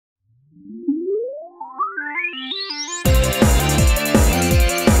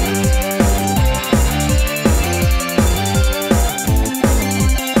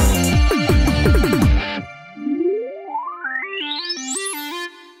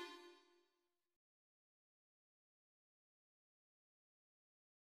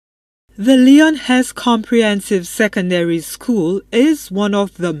The Leon Hess Comprehensive Secondary School is one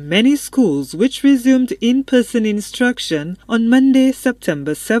of the many schools which resumed in-person instruction on Monday,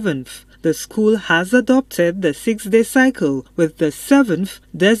 September 7th. The school has adopted the 6-day cycle, with the 7th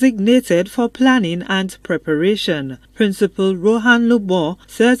designated for planning and preparation. Principal Rohan Lubon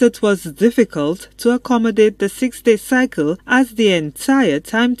says it was difficult to accommodate the 6-day cycle as the entire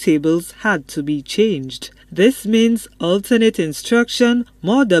timetables had to be changed. This means alternate instruction,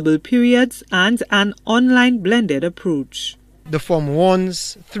 more double periods, and an online blended approach. The Form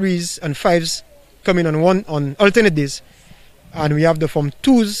 1s, 3s, and 5s come in on alternate days, and we have the Form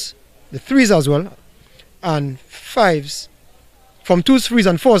 2s, the 3s as well, and 5s, Form 2s, 3s,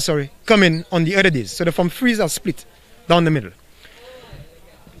 and 4s, come in on the other days. So the Form 3s are split down the middle.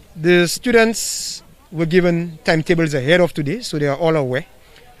 The students were given timetables ahead of today, so they are all aware.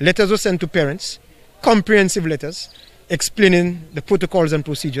 Letters were sent to parents, comprehensive letters explaining the protocols and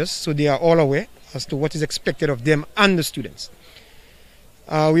procedures, so they are all aware as to what is expected of them and the students.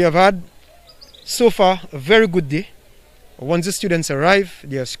 We have had so far a very good day. Once the students arrive,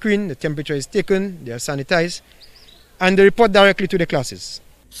 they are screened, the temperature is taken, they are sanitized, and they report directly to the classes.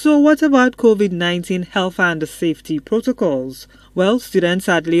 So what about COVID-19 health and safety protocols? Well, students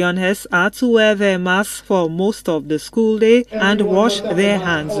at Leon Hess are to wear their masks for most of the school day and wash their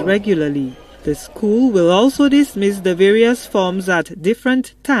hands regularly. The school will also dismiss the various forms at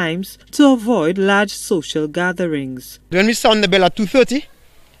different times to avoid large social gatherings. When we sound the bell at 2:30,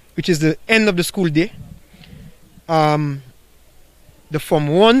 which is the end of the school day, the Form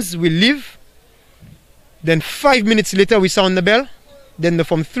 1s will leave. Then 5 minutes later we sound the bell. Then the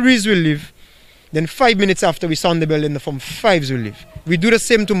Form 3s will leave. Then 5 minutes after we sound the bell, then the Form 5s will leave. We do the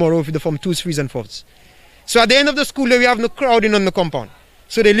same tomorrow with the Form 2s, 3s, and 4s. So at the end of the school day, we have no crowding on the compound.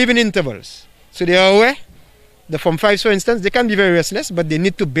 So they live in intervals. So they are aware. The Form 5s, for instance, they can be very restless, but they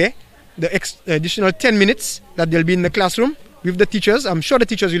need to bear the additional 10 minutes that they'll be in the classroom with the teachers. I'm sure the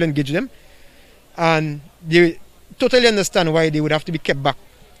teachers will engage them. And they totally understand why they would have to be kept back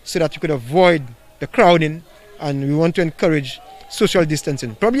so that you could avoid the crowding, and we want to encourage social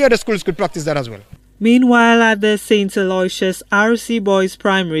distancing. Probably other schools could practice that as well. Meanwhile, at the St. Aloysius RC Boys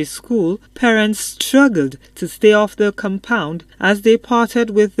Primary School, parents struggled to stay off the compound as they parted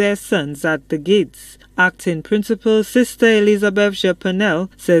with their sons at the gates. Acting Principal Sister Elizabeth Japanel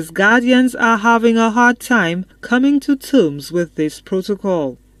says guardians are having a hard time coming to terms with this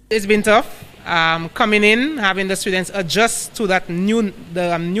protocol. It's been tough. Coming in, having the students adjust to that new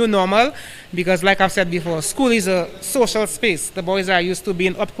normal, because like I've said before, school is a social space. The boys are used to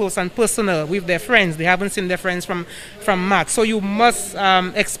being up close and personal with their friends. They haven't seen their friends from March. So you must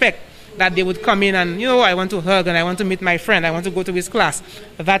expect that they would come in and, I want to hug and I want to meet my friend, I want to go to his class.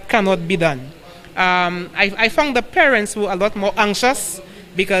 That cannot be done. I found the parents were a lot more anxious,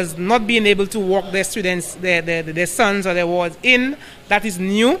 because not being able to walk their students, their sons or their wards in, that is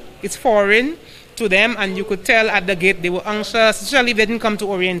new, it's foreign to them, and you could tell at the gate they were anxious, especially if they didn't come to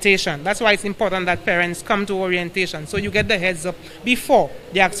orientation. That's why it's important that parents come to orientation, so you get the heads up before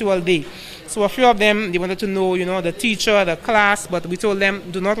the actual day. So a few of them, they wanted to know, the teacher, the class, but we told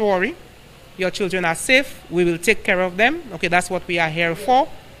them, do not worry, your children are safe, we will take care of them. Okay, that's what we are here for.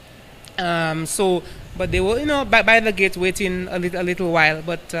 But they were, by the gate waiting a little while.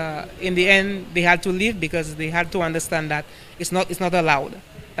 But in the end, they had to leave because they had to understand that it's not allowed,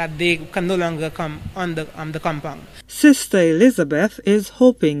 that they can no longer come on the compound. Sister Elizabeth is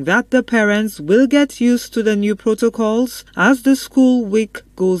hoping that the parents will get used to the new protocols as the school week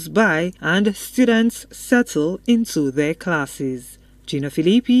goes by and students settle into their classes. Gina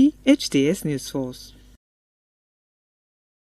Filippi, HDS News Force.